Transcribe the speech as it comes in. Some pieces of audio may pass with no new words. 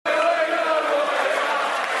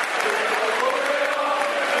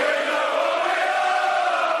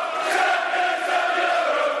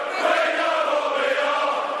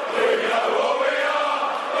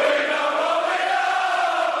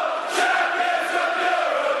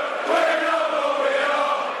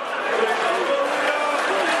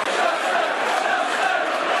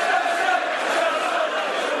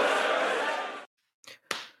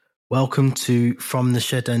Welcome to From the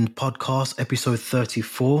Shed End podcast, episode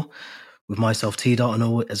 34, with myself, T Dot,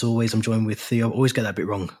 and as always, I'm joined with Theo. I always get that bit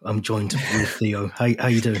wrong. I'm joined with Theo. How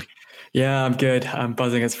you doing? Yeah, I'm good. I'm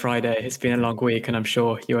buzzing. It's Friday. It's been a long week, and I'm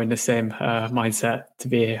sure you're in the same mindset to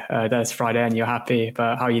be that it's Friday and you're happy.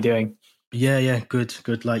 But how are you doing? Yeah,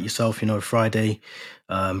 good. Like yourself, Friday,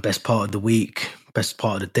 best part of the week, best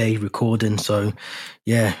part of the day, recording. So,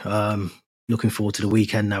 yeah, looking forward to the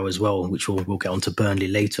weekend now as well, which we'll get on to Burnley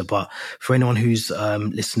later. But for anyone who's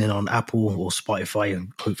listening on Apple or Spotify,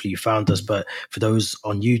 hopefully you found us. But for those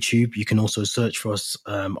on YouTube, you can also search for us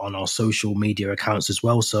on our social media accounts as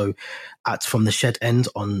well. So at From the Shed End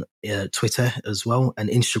on Twitter as well, and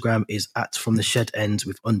Instagram is at From the Shed End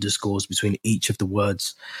with underscores between each of the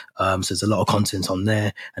words. So there's a lot of content on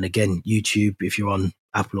there. And again, YouTube, if you're on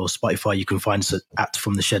Apple or Spotify, you can find us at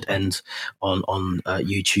From the Shed End on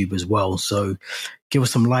YouTube as well. So give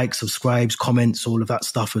us some likes, subscribes, comments, all of that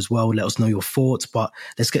stuff as well. Let us know your thoughts. But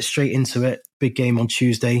let's get straight into it. Big game on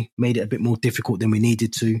Tuesday, made it a bit more difficult than we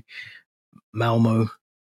needed to. Malmo,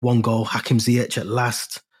 1 goal, Hakim Ziyech at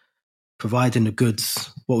last, providing the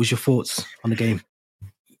goods. What was your thoughts on the game?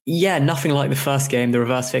 Yeah, nothing like the first game, the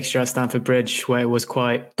reverse fixture at Stamford Bridge, where it was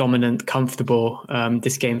quite dominant, comfortable.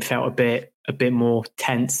 This game felt a bit more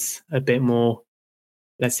tense, a bit more,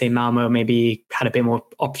 let's say Malmo maybe had a bit more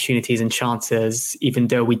opportunities and chances, even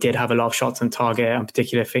though we did have a lot of shots on target. I'm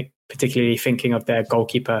particularly thinking of their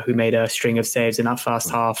goalkeeper who made a string of saves in that first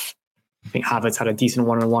half. I think Havertz had a decent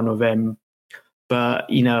one-on-one with him. But,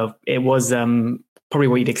 it was probably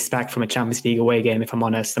what you'd expect from a Champions League away game, if I'm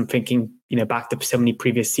honest. I'm thinking, back to so many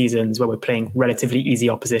previous seasons where we're playing relatively easy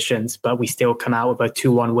oppositions, but we still come out with a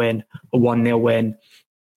 2-1 win, a 1-0 win.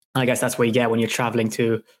 I guess that's what you get when you're traveling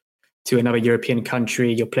to another European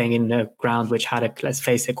country. You're playing in a ground which had let's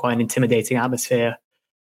face it, quite an intimidating atmosphere.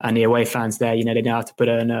 And the away fans there, they know how to put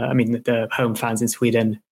the home fans in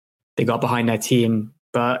Sweden, they got behind their team.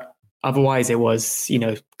 But otherwise it was,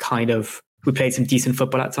 we played some decent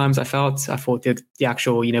football at times, I thought the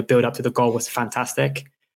actual, build up to the goal was fantastic.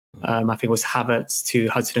 I think it was Havertz to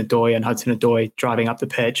Hudson-Odoi, and Hudson-Odoi driving up the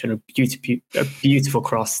pitch, and a beautiful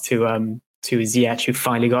cross to Ziyech, who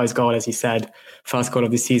finally got his goal, as he said, first goal of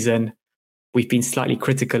the season. We've been slightly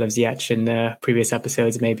critical of Ziyech in the previous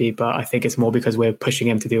episodes, maybe, but I think it's more because we're pushing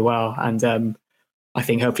him to do well. And I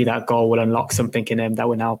think hopefully that goal will unlock something in him that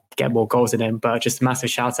will now get more goals in him. But just a massive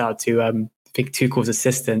shout out to I think Tuchel's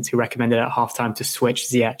assistant, who recommended at halftime to switch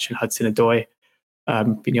Ziyech and Hudson-Odoi. I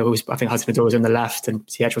think Hudson-Odoi was on the left and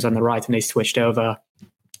Ziyech was on the right, and they switched over,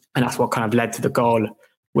 and that's what kind of led to the goal,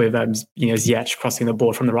 with Ziyech crossing the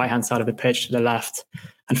ball from the right hand side of the pitch to the left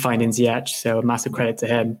and finding Ziyech. So a massive credit to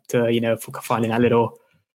him for finding that little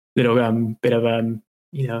bit of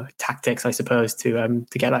tactics, I suppose, to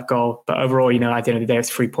get that goal. But overall, at the end of the day, it's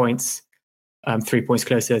 3 points, 3 points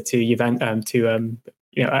closer to Juventus,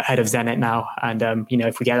 ahead of Zenit now. And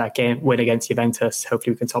if we get that win against Juventus,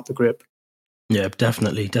 hopefully we can top the group. Yeah,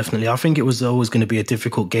 definitely. I think it was always going to be a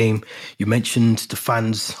difficult game. You mentioned the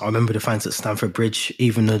fans. I remember the fans at Stamford Bridge,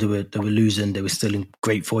 even though they were losing, they were still in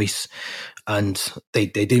great voice, and they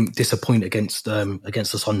didn't disappoint against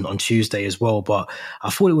us on Tuesday as well. But I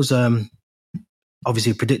thought it was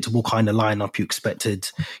obviously a predictable kind of lineup. You expected,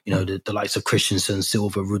 the likes of Christensen,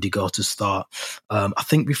 Silva, Rudiger to start. I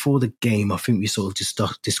think before the game, I think we sort of just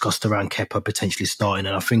discussed around Kepa potentially starting,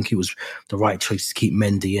 and I think it was the right choice to keep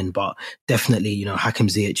Mendy in. But definitely, Hakim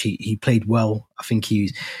Ziyech, he played well. I think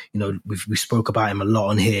we spoke about him a lot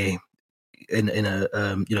on here.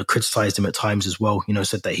 Criticized him at times as well.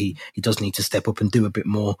 Said that he does need to step up and do a bit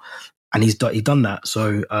more, and he's done that.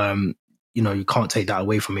 So. You can't take that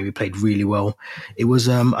away from him. He played really well. It was,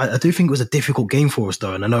 I do think it was a difficult game for us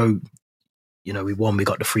though. And I know, we won, we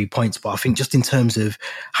got the 3 points, but I think just in terms of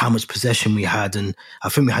how much possession we had, and I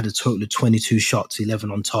think we had a total of 22 shots, 11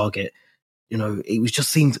 on target. It was just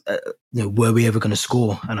seemed, were we ever going to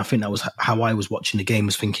score? And I think that was how I was watching the game,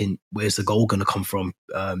 was thinking, where's the goal going to come from?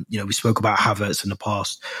 We spoke about Havertz in the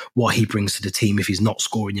past, what he brings to the team if he's not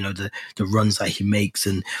scoring, the runs that he makes,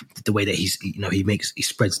 and the way that he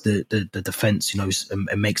spreads the defence,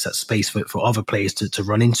 and makes that space for other players to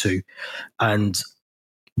run into. And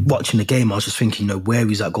watching the game, I was just thinking,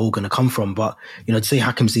 where is that goal going to come from? But, to see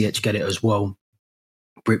Hakim Ziyech get it as well,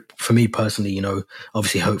 for me personally,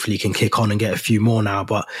 obviously, hopefully he can kick on and get a few more now.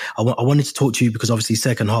 But I wanted to talk to you because obviously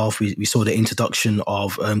second half, we saw the introduction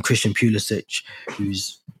of Christian Pulisic,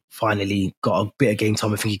 who's finally got a bit of game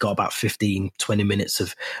time. I think he got about 15, 20 minutes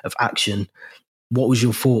of action. What was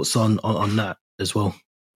your thoughts on that as well?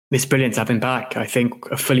 It's brilliant to have him back. I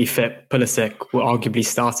think a fully fit Pulisic will arguably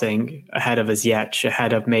starting ahead of a Ziyech,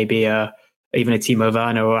 ahead of maybe a even a Timo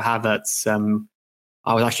Werner or Havertz.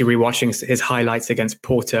 I was actually rewatching his highlights against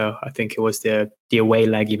Porto. I think it was the away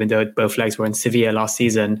leg, even though both legs were in Sevilla last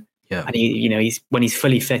season. Yeah. And he's when he's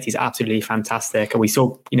fully fit, he's absolutely fantastic. And we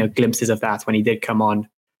saw, glimpses of that when he did come on.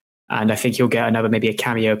 And I think he'll get maybe a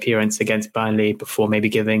cameo appearance against Burnley before maybe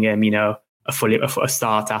giving him, a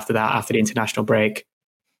start after that, after the international break.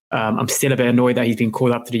 I'm still a bit annoyed that he's been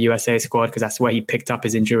called up to the USA squad because that's where he picked up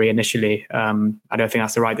his injury initially. I don't think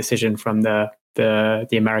that's the right decision from the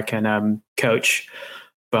American coach.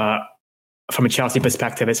 But from a Chelsea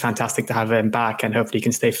perspective, it's fantastic to have him back, and hopefully he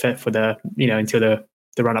can stay fit for until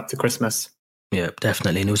the run up to Christmas. Yeah,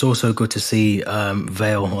 definitely. And it was also good to see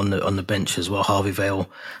Vale on the bench as well, Harvey Vale.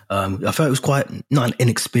 I felt it was quite not an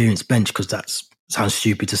inexperienced bench, because that sounds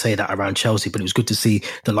stupid to say that around Chelsea, but it was good to see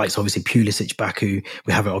the likes, obviously, Pulisic back, who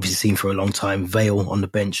we haven't obviously seen for a long time, Vale on the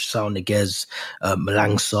bench, Sao Niguez,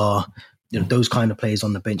 Malang Sarr. Those kind of players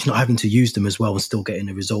on the bench, not having to use them as well and still getting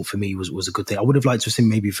a result, for me was a good thing. I would have liked to have seen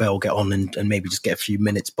maybe Vale get on and maybe just get a few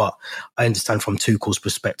minutes, but I understand from Tuchel's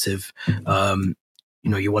perspective,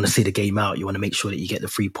 you want to see the game out. You want to make sure that you get the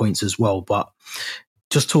 3 points as well. But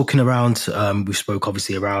just talking around, we spoke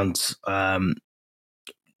obviously around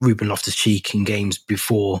Ruben Loftus-Cheek in games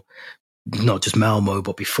before, not just Malmo,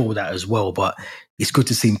 but before that as well. But it's good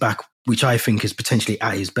to see him back, which I think is potentially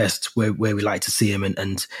at his best, where we like to see him,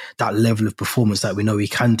 and that level of performance that we know he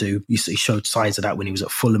can do. He showed signs of that when he was at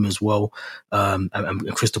Fulham as well,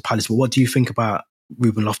 and Crystal Palace. But what do you think about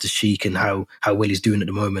Ruben Loftus-Cheek and how well he's doing at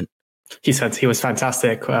the moment? He said he was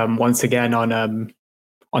fantastic. Once again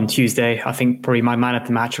on Tuesday, I think probably my man of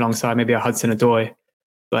the match alongside maybe a Hudson-Odoi.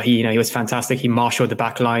 But he was fantastic. He marshaled the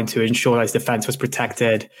back line to ensure that his defense was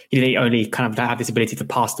protected. He didn't only kind of have this ability to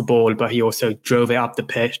pass the ball, but he also drove it up the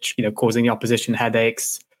pitch, causing the opposition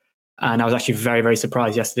headaches. And I was actually very, very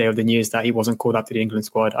surprised yesterday with the news that he wasn't called up to the England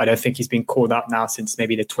squad. I don't think he's been called up now since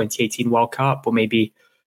maybe the 2018 World Cup, or maybe,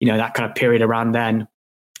 that kind of period around then,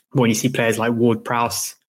 when you see players like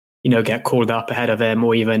Ward-Prowse, get called up ahead of him,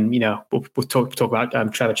 or even, we'll talk about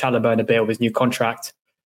Trevor Chalobah in a bit with his new contract.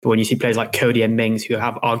 But when you see players like Cody and Mings, who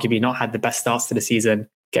have arguably not had the best starts to the season,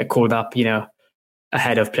 get called up,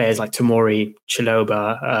 ahead of players like Tomori,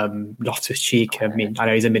 Chalobah, Loftus-Cheek. I mean, I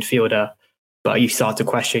know he's a midfielder, but you start to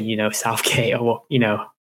question, Southgate, or,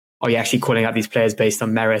 are you actually calling out these players based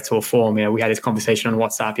on merit or form? We had this conversation on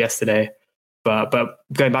WhatsApp yesterday. But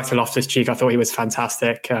going back to Loftus-Cheek, I thought he was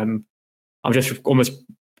fantastic. I'm just almost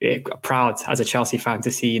proud as a Chelsea fan to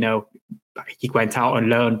see, he went out on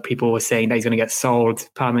loan. People were saying that he's going to get sold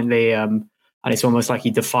permanently. And it's almost like he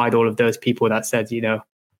defied all of those people that said, he's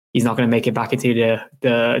not going to make it back into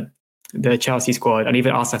the Chelsea squad. And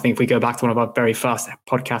even us, I think if we go back to one of our very first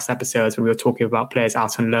podcast episodes when we were talking about players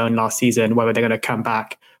out on loan last season, whether they're going to come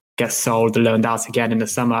back, get sold, loaned out again in the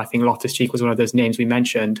summer, I think Loftus-Cheek was one of those names we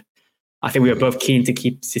mentioned. I think we were both keen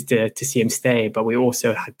to see him stay, but we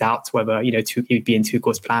also had doubts whether, he would be in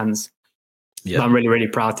Tuchel's plans. Yeah. But I'm really, really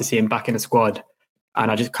proud to see him back in the squad.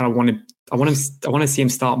 And I just kind of I want to see him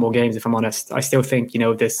start more games, if I'm honest. I still think,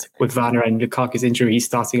 this with Werner and Lukaku's injury, he's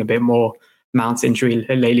starting a bit more. Mount's injury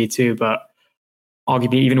lately too, but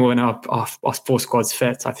arguably even when our four squad's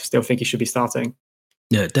fit, I still think he should be starting.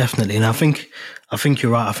 Yeah, definitely. And I think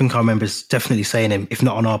you're right. I think I remember definitely saying him, if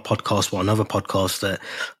not on our podcast, but on another podcast, that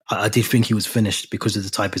I did think he was finished because of the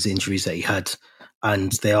type of injuries that he had.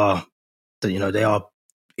 And they are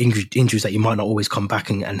injuries that you might not always come back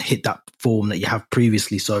and hit that form that you have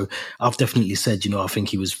previously. So I've definitely said, I think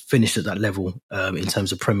he was finished at that level in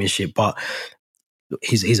terms of Premiership. But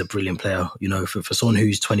he's a brilliant player. For someone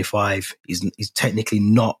who's 25, he's technically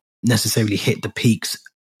not necessarily hit the peaks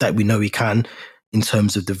that we know he can in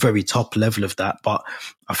terms of the very top level of that. But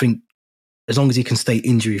I think as long as he can stay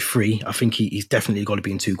injury free, I think he's definitely got to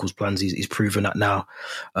be in Tuchel's plans. He's proven that now,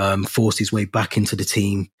 forced his way back into the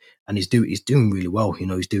team, and he's doing really well.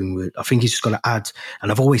 He's doing. I think he's just got to add,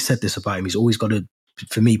 and I've always said this about him. He's always got to,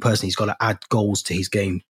 for me personally, he's got to add goals to his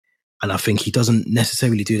game. And I think he doesn't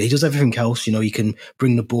necessarily do that. He does everything else. He can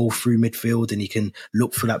bring the ball through midfield and he can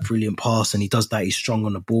look for that brilliant pass, and he does that. He's strong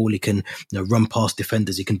on the ball. He can run past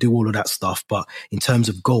defenders. He can do all of that stuff. But in terms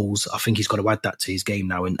of goals, I think he's got to add that to his game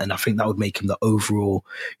now. And I think that would make him the overall,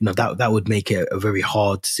 that would make it a very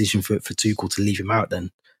hard decision for Tuchel to leave him out then.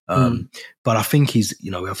 But I think he's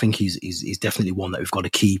definitely one that we've got to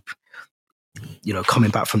keep. Coming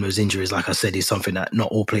back from those injuries, like I said, is something that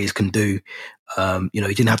not all players can do. He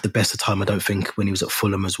didn't have the best of time, I don't think, when he was at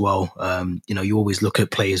Fulham as well. You always look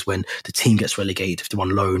at players when the team gets relegated, if they're on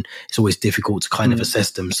loan, it's always difficult to kind of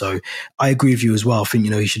assess them. So I agree with you as well. I think,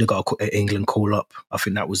 he should have got an England call up. I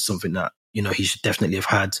think that was something that, he should definitely have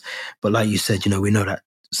had. But like you said, we know that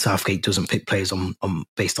Southgate doesn't pick players on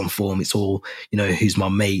based on form. It's all, who's my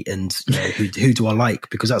mate and who do I like?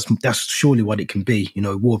 Because that's surely what it can be.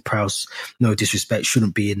 Ward-Prowse, no disrespect,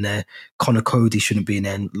 shouldn't be in there. Connor Cody shouldn't be in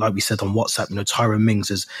there. And like we said on WhatsApp, Tyrone Mings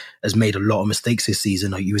has made a lot of mistakes this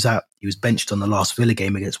season. He was benched on the last Villa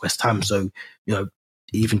game against West Ham. So,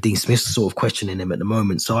 even Dean Smith's sort of questioning him at the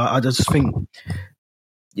moment. So I just think,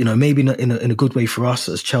 maybe in a good way for us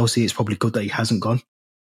as Chelsea, it's probably good that he hasn't gone.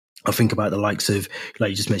 I think about the likes of,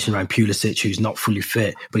 like you just mentioned, Ryan Pulisic, who's not fully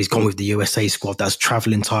fit, but he's gone with the USA squad. That's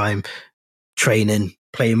travelling time, training,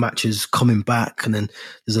 playing matches, coming back, and then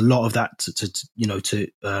there's a lot of that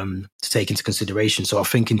to take into consideration. So I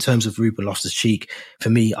think in terms of Ruben Loftus-Cheek,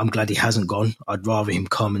 for me, I'm glad he hasn't gone. I'd rather him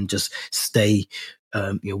come and just stay,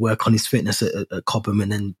 work on his fitness at Cobham,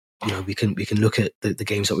 and then we can look at the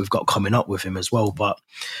games that we've got coming up with him as well. But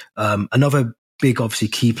another big, obviously,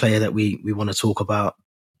 key player that we want to talk about.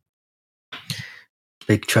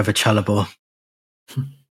 Big Trevor Chalobah,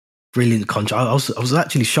 brilliant contract. I was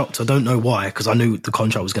actually shocked. I don't know why, because I knew the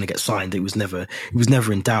contract was going to get signed. It was never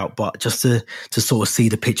in doubt. But just to sort of see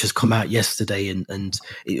the pictures come out yesterday and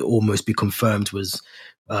it almost be confirmed was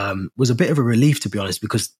a bit of a relief, to be honest,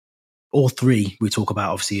 because all three we talk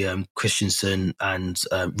about, obviously Christensen and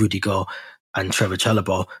Rudiger and Trevor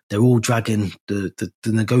Chalobah, they're all dragging the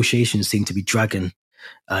negotiations seem to be dragging,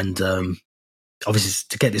 and obviously,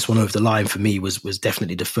 to get this one over the line for me was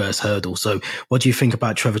definitely the first hurdle. So what do you think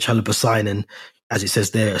about Trevor Chalobah signing, as it says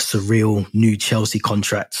there, a surreal new Chelsea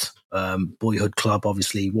contract, boyhood club,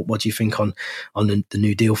 obviously? What do you think on the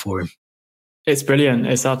new deal for him? It's brilliant.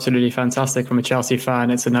 It's absolutely fantastic from a Chelsea fan.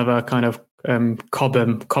 It's another kind of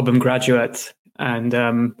Cobham graduate.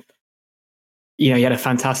 And, he had a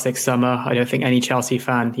fantastic summer. I don't think any Chelsea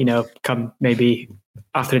fan, come maybe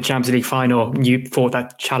after the Champions League final, you thought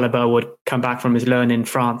that Chalobah would come back from his loan in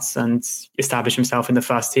France and establish himself in the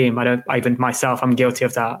first team. Even myself, I'm guilty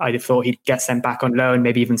of that. I thought he'd get sent back on loan,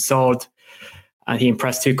 maybe even sold. And he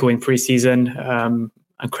impressed Tuchel in pre-season. And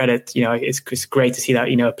credit, it's great to see that,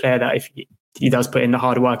 a player that if he does put in the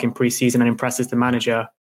hard work in pre-season and impresses the manager,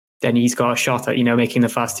 then he's got a shot at, making the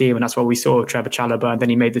first team. And that's what we saw with Trevor Chalobah. And then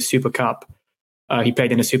he made the Super Cup. He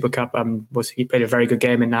played in the Super Cup. He played a very good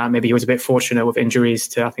game in that. Maybe he was a bit fortunate with injuries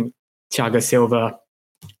to, I think, Thiago Silva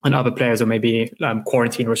and other players, or maybe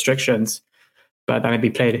quarantine restrictions. But that maybe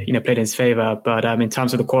played in his favour. But in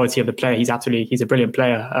terms of the quality of the player, he's a brilliant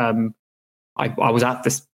player. I was at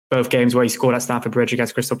both games where he scored at Stamford Bridge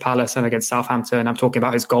against Crystal Palace and against Southampton. I'm talking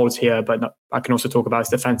about his goals here, but I can also talk about his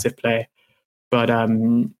defensive play. But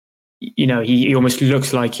he almost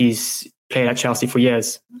looks like he's played at Chelsea for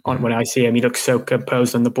years. When I see him, he looks so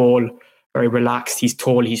composed on the ball, very relaxed. He's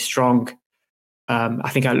tall, he's strong. I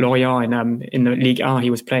think at Lorient in the Ligue 1, he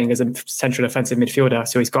was playing as a central offensive midfielder.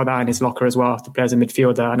 So he's got that in his locker as well to play as a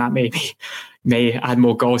midfielder, and that may add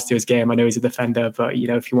more goals to his game. I know he's a defender, but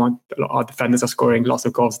if you want, our defenders are scoring lots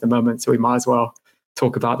of goals at the moment, so we might as well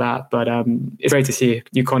talk about that. But it's great to see a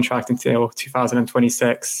new contract until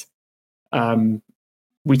 2026.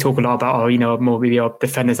 We talk a lot about more maybe our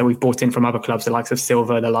defenders that we've bought in from other clubs, the likes of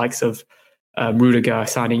Silva, the likes of Rudiger,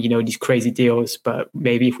 signing these crazy deals. But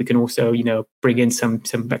maybe if we can also bring in some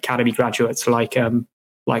academy graduates like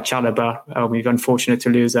Chalobah. We've been unfortunate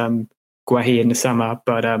to lose Guehi in the summer,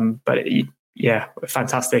 but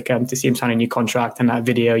fantastic to see him sign a new contract. And that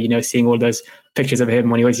video, seeing all those pictures of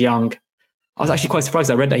him when he was young, I was actually quite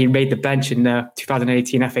surprised. I read that he made the bench in the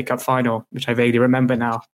 2018 FA Cup final, which I vaguely remember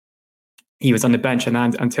now. He was on the bench and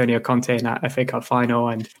Antonio Conte in that FA Cup final,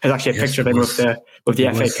 and there's actually a picture of him with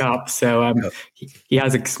the FA Cup. So he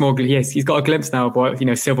has a small, he's got a glimpse now of what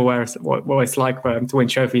silverware, what it's like for him to win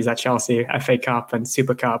trophies at Chelsea, FA Cup and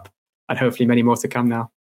Super Cup, and hopefully many more to come now.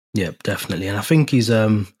 Yeah, definitely. And I think he's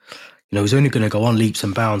he's only going to go on leaps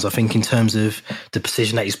and bounds. I think in terms of the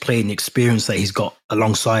position that he's played and the experience that he's got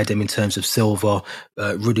alongside him in terms of Silva,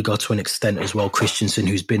 Rudiger to an extent as well, Christensen,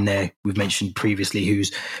 who's been there, we've mentioned previously,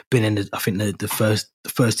 who's been in the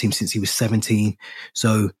first team since he was 17.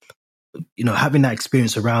 So, having that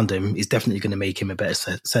experience around him is definitely going to make him a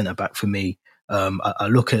better centre back for me. I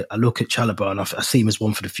look at Chalobah and I see him as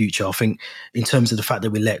one for the future. I think in terms of the fact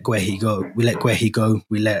that we let Guehi go, we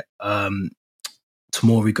let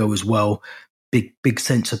Tomori go as well. Big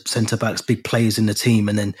centre backs, big players in the team,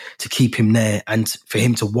 and then to keep him there and for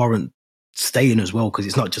him to warrant staying as well, because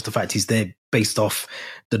it's not just the fact he's there based off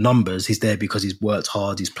the numbers. He's there because he's worked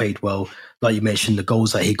hard, he's played well. Like you mentioned, the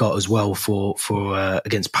goals that he got as well for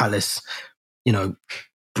against Palace,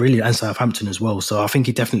 brilliant, and Southampton as well. So I think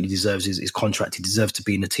he definitely deserves his contract. He deserves to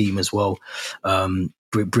be in the team as well.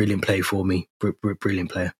 Brilliant play for me.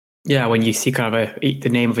 Brilliant player. Yeah, when you see kind of the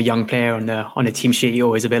name of a young player on a team sheet, you're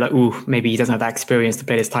always a bit like, ooh, maybe he doesn't have that experience to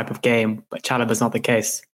play this type of game. But Chalobah's not the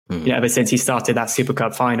case. Ever since he started that Super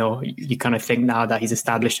Cup final, you kind of think now that he's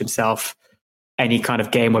established himself, any kind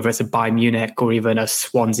of game, whether it's a Bayern Munich or even a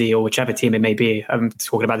Swansea or whichever team it may be, I'm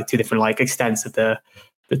talking about the two different extents of the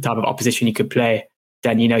type of opposition you could play,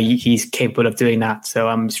 then, he's capable of doing that.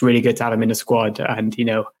 So it's really good to have him in the squad. And,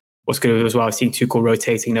 what's good as well, I've seen Tuchel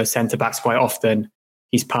rotating centre-backs quite often.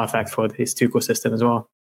 He's perfect for his Tuchel system as well.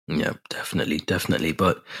 Yeah, definitely.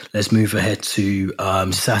 But let's move ahead to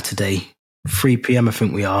Saturday, 3 p.m. I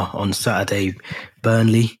think we are on Saturday.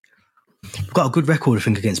 Burnley. We've got a good record, I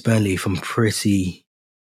think, against Burnley. From pretty.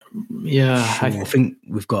 Yeah, sure. I think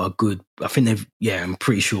we've got a good. I think they've. Yeah, I'm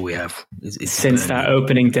pretty sure we have. It's since Burnley. That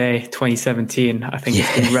opening day, 2017, I think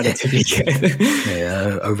it's been relatively good.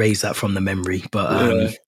 Yeah, erase that from the memory. But I'm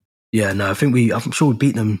sure we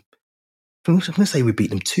beat them. I'm going to say we beat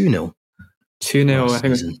them 2-0. 2-0, I think it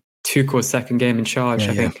was Tuchel's second game in charge,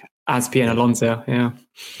 I think. Aspi and Alonso, Yeah.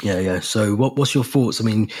 So what's your thoughts? I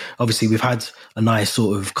mean, obviously we've had a nice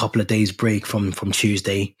sort of couple of days break from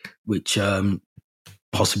Tuesday, which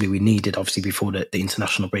possibly we needed, obviously, before the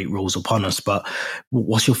international break rolls upon us. But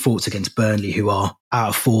what's your thoughts against Burnley, who are out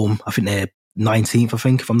of form? I think they're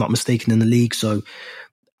 19th, if I'm not mistaken, in the league. So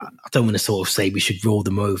I don't want to sort of say we should roll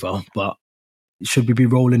them over, but should we be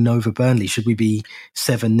rolling over Burnley? Should we be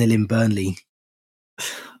 7-0 in Burnley?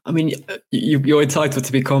 I mean, you're entitled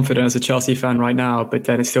to be confident as a Chelsea fan right now, but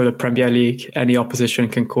then it's still the Premier League. Any opposition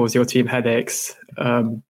can cause your team headaches.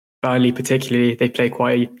 Burnley particularly, they play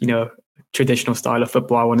quite a traditional style of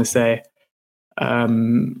football, I want to say.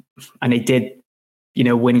 And they did,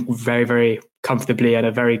 win very, very comfortably and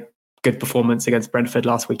a very good performance against Brentford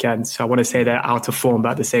last weekend. So I want to say they're out of form,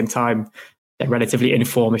 but at the same time, they're relatively in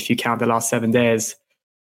form if you count the last 7 days.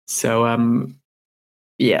 So,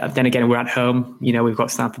 then again, we're at home. We've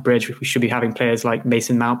got Stamford Bridge. We should be having players like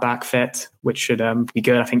Mason Mount back fit, which should be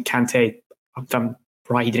good. I think Kante, if I'm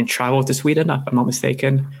right, he didn't travel to Sweden, if I'm not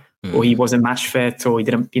mistaken, or he wasn't match fit, or he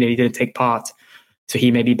didn't take part. So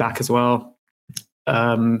he may be back as well.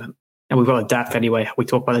 And we've got a depth anyway. We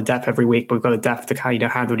talk about the depth every week, but we've got a depth to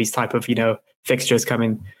handle these type of fixtures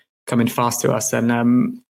coming fast to us. And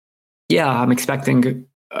I'm expecting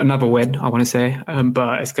another win, I want to say,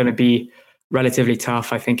 but it's going to be relatively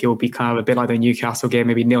tough. I think it will be kind of a bit like the Newcastle game,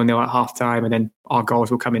 maybe 0-0 at half time, and then our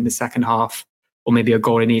goals will come in the second half, or maybe a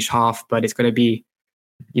goal in each half. But it's going to be,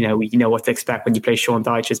 we know what to expect when you play Sean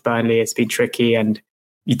Dyche's Burnley. It's been tricky, and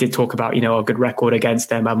you did talk about, a good record against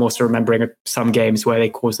them. I'm also remembering some games where they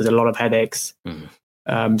caused us a lot of headaches.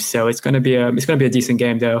 So it's going to be a decent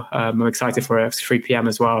game though. I'm excited for it. It's 3 p.m.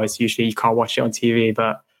 as well. It's usually you can't watch it on TV,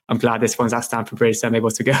 but I'm glad this one's at Stamford Bridge, so I'm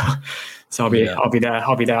able to go. So I'll be there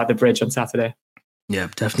at the Bridge on Saturday. Yeah,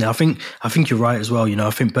 definitely. I think you're right as well.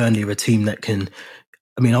 I think Burnley are a team that can.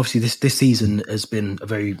 I mean, obviously this season has been a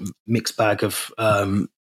very mixed bag of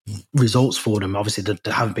results for them. Obviously,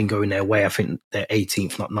 they haven't been going their way. I think they're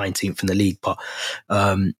 18th, not 19th in the league, but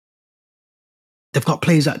they've got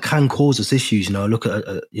players that can cause us issues. Look at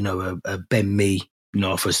a Ben Mee.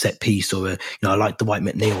 For a set piece, or I like Dwight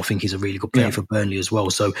McNeil. I think he's a really good player for Burnley as well.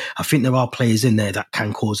 So I think there are players in there that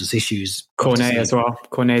can cause us issues. Cornet as well.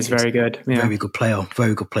 Cornet is very good. Yeah. Very good player.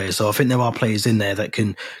 So I think there are players in there that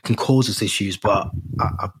can cause us issues. But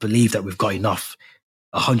I believe that we've got enough,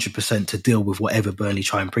 100% to deal with whatever Burnley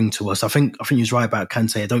try and bring to us. I think he was right about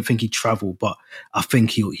Kante. I don't think he'd travel, but I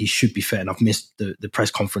think he should be fit. And I've missed the press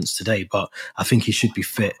conference today, but I think he should be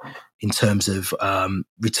fit in terms of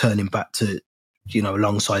returning back to,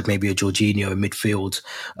 alongside maybe a Jorginho in midfield.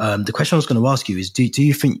 The question I was going to ask you is, do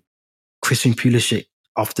you think Christian Pulisic,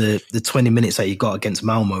 after the 20 minutes that he got against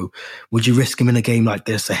Malmo, would you risk him in a game like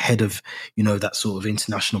this ahead of, that sort of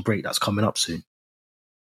international break that's coming up soon?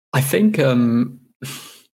 I think I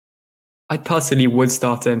personally would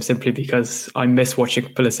start him simply because I miss watching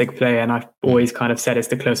Pulisic play, and I've always kind of said it's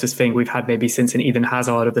the closest thing we've had maybe since an Eden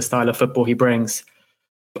Hazard of the style of football he brings.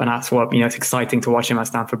 And that's what, it's exciting to watch him at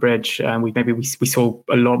Stamford Bridge. We saw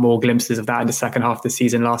a lot more glimpses of that in the second half of the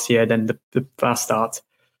season last year than the first start.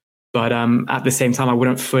 But at the same time, I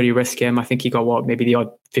wouldn't fully risk him. I think he got maybe the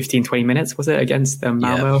odd 15, 20 minutes, was it, against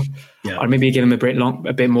Malmo? Yeah. Or maybe give him a bit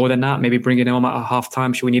more than that, maybe bringing him on at half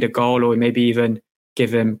time should we need a goal, or maybe even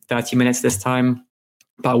give him 30 minutes this time.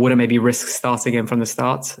 But I wouldn't maybe risk starting him from the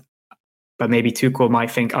start. But maybe Tuchel might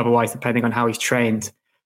think otherwise, depending on how he's trained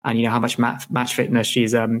and how much match fitness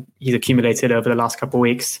he's accumulated over the last couple of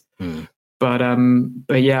weeks. But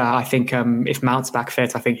yeah, I think if Mount's back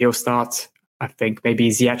fit, I think he'll start. I think maybe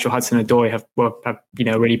Ziyech or Hudson-Odoi have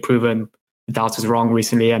really proven doubt was wrong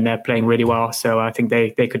recently, and they're playing really well. So I think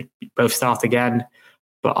they could both start again.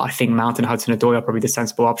 But I think Mount and Hudson-Odoi are probably the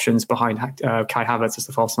sensible options behind Kai Havertz as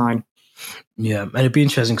the false nine. Yeah, and it'd be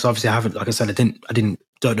interesting because obviously I haven't, like I said,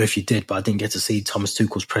 don't know if you did, but I didn't get to see Thomas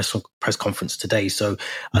Tuchel's press conference today, so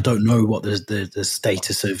I don't know what the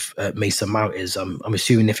status of Mason Mount is. I'm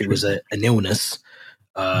assuming if it was an illness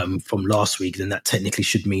from last week, then that technically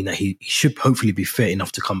should mean that he should hopefully be fit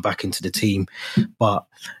enough to come back into the team. But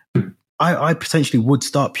I potentially would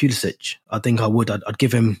start Pulisic. I think I would. I'd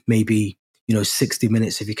give him maybe 60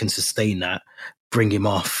 minutes if he can sustain that. Bring him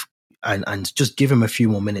off and just give him a few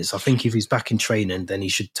more minutes. I think if he's back in training, then he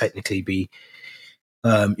should technically be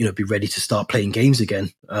ready to start playing games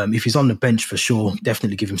again. If he's on the bench, for sure,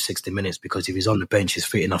 definitely give him 60 minutes, because if he's on the bench, he's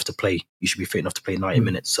fit enough to play. He should be fit enough to play 90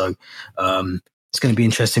 minutes. So it's going to be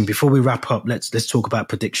interesting. Before we wrap up, let's talk about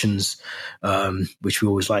predictions, which we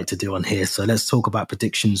always like to do on here. So let's talk about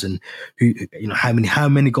predictions and how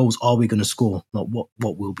many goals are we going to score? Not what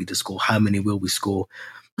will be the score. How many will we score?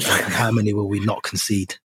 And how many will we not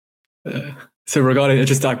concede? So regarding,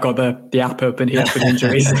 I've got the app open here for the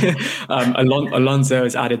injuries. Alonso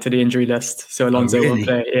is added to the injury list, so Alonso will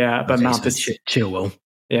play. Yeah, but Mount is Chilwell.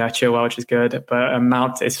 Yeah, Chilwell, which is good. But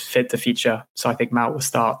Mount is fit to feature, so I think Mount will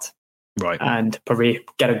start. Right. And probably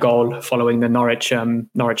get a goal following the Norwich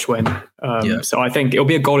win. So I think it'll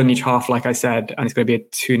be a goal in each half, like I said, and it's going to be a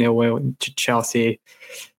 2-0 win to Chelsea.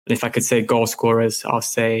 And if I could say goal scorers, I'll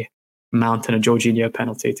say Mount and a Jorginho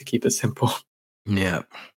penalty to keep it simple. Yeah.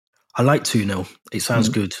 I like 2-0. It sounds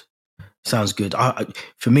good. Sounds good.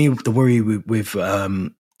 For me, the worry with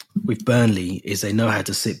Burnley is they know how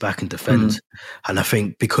to sit back and defend. And I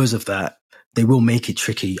think because of that, they will make it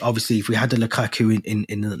tricky. Obviously, if we had the Lukaku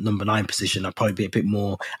in the number 9 position, I'd probably be a bit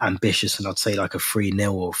more ambitious, and I'd say like a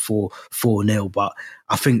 3-0 or 4-0. But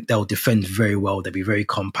I think they'll defend very well. They'll be very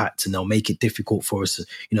compact, and they'll make it difficult for us,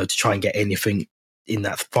 to try and get anything in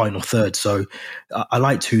that final third. So I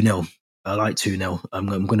like 2-0. I like 2-0. I'm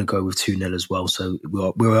going to go with 2-0 as well. So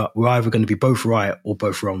we're either going to be both right or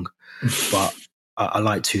both wrong. But I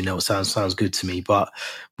like 2-0. Sounds good to me. But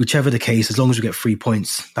whichever the case, as long as we get 3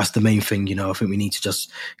 points, that's the main thing. I think we need to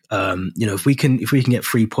just, if we can get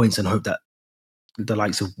 3 points and hope that the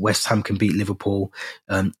likes of West Ham can beat Liverpool,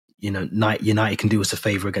 United can do us a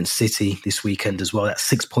favour against City this weekend as well. That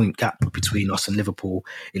 6-point gap between us and Liverpool,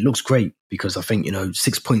 it looks great, because I think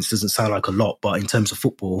 6 points doesn't sound like a lot, but in terms of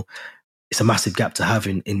football, it's a massive gap to have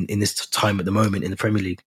in this time at the moment in the Premier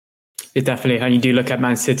League. It definitely, and you do look at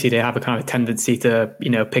Man City, they have a kind of tendency to,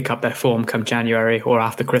 pick up their form come January or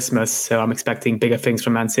after Christmas. So I'm expecting bigger things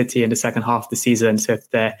from Man City in the second half of the season. So if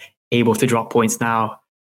they're able to drop points now,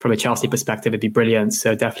 from a Chelsea perspective, it'd be brilliant.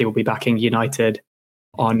 So definitely we'll be backing United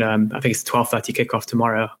on, I think it's 12:30 kickoff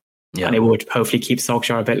tomorrow. Yeah. And it would hopefully keep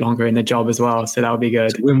Solskjaer a bit longer in the job as well. So that would be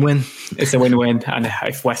good. It's a win-win. It's a win-win. And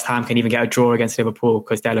if West Ham can even get a draw against Liverpool,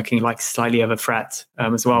 because they're looking like slightly of a threat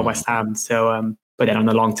as well, West Ham. So, but then on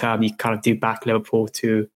the long term, you kind of do back Liverpool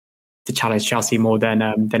to challenge Chelsea more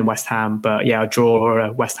than West Ham. But yeah, a draw or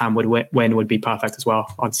a West Ham win would be perfect as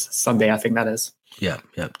well on Sunday, I think that is. Yeah,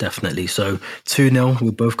 definitely. So 2-0,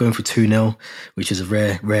 we're both going for 2-0, which is a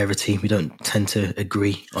rarity. We don't tend to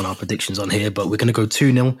agree on our predictions on here, but we're going to go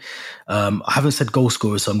 2-0. I haven't said goal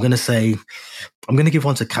scorers, so I'm going to give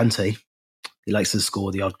one to Kante. He likes to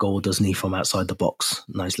score the odd goal, doesn't he, from outside the box?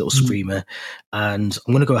 Nice little screamer. And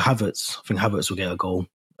I'm going to go Havertz. I think Havertz will get a goal.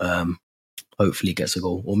 Hopefully he gets a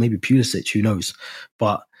goal. Or maybe Pulisic, who knows?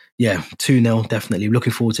 But yeah, 2-0, definitely.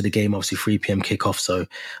 Looking forward to the game, obviously 3 p.m. kickoff. So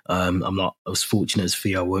I'm not as fortunate as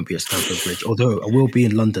Theo. I won't be at Stamford Bridge, although I will be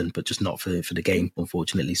in London, but just not for the game,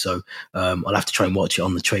 unfortunately. So I'll have to try and watch it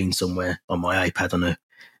on the train somewhere on my iPad on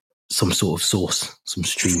some sort of source, some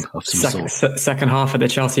stream of some sort. Second half of the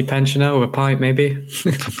Chelsea pensioner with a pint, maybe?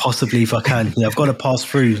 Possibly, if I can. Yeah, I've got to pass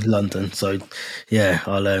through London. So yeah,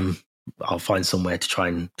 I'll find somewhere to try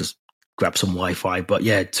and just grab some Wi-Fi. But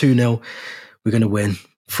yeah, 2-0, we're going to win.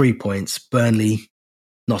 3 points. Burnley,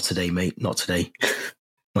 not today, mate. Not today.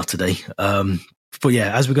 Not today. But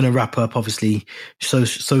yeah, as we're going to wrap up, obviously,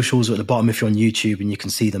 socials are at the bottom if you're on YouTube, and you can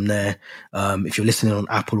see them there. If you're listening on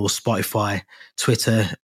Apple or Spotify, Twitter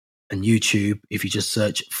and YouTube, if you just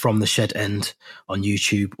search From the Shed End on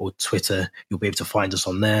YouTube or Twitter, you'll be able to find us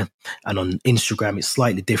on there. And on Instagram, it's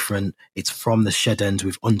slightly different. It's From the Shed End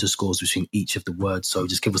with underscores between each of the words. So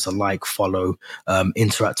just give us a like, follow,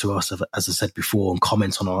 interact with us, as I said before, and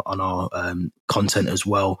comment on our content as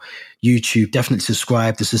well. YouTube, definitely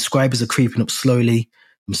subscribe. The subscribers are creeping up slowly.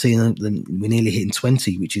 I'm seeing that we're nearly hitting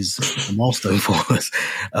 20, which is a milestone for us.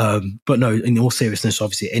 But no, in all seriousness,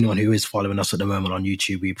 obviously, anyone who is following us at the moment on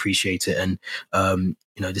YouTube, we appreciate it. And,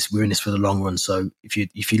 we're in this for the long run. So if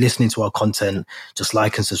you're listening to our content, just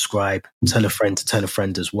like and subscribe, tell a friend to tell a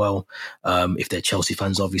friend as well. If they're Chelsea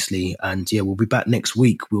fans, obviously. And yeah, we'll be back next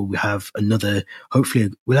week. We'll have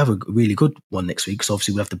hopefully we'll have a really good one next week. So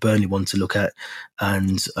obviously we'll have the Burnley one to look at.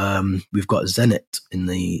 And we've got Zenit in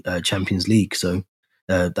the Champions League. So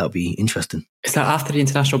that'll be interesting. Is that after the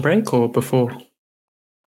international break or before?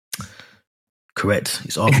 Correct.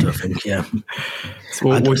 It's after, I think, yeah.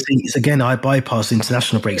 I bypass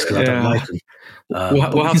international breaks because I don't like them.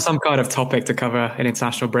 We'll have some kind of topic to cover in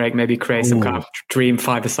international break, maybe create some kind of dream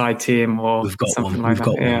five-a-side team or we've got something one. like We've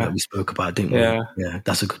got that. one that we spoke about, didn't we? Yeah,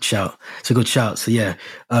 that's a good shout. It's a good shout. So yeah,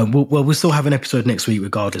 we'll still have an episode next week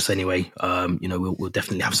regardless anyway. We'll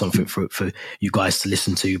definitely have something for you guys to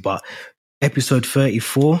listen to. But episode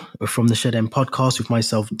 34 from the Shed End podcast with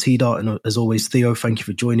myself, T-Dart, and as always, Theo, thank you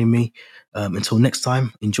for joining me. Until next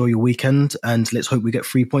time, enjoy your weekend and let's hope we get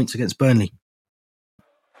 3 points against Burnley.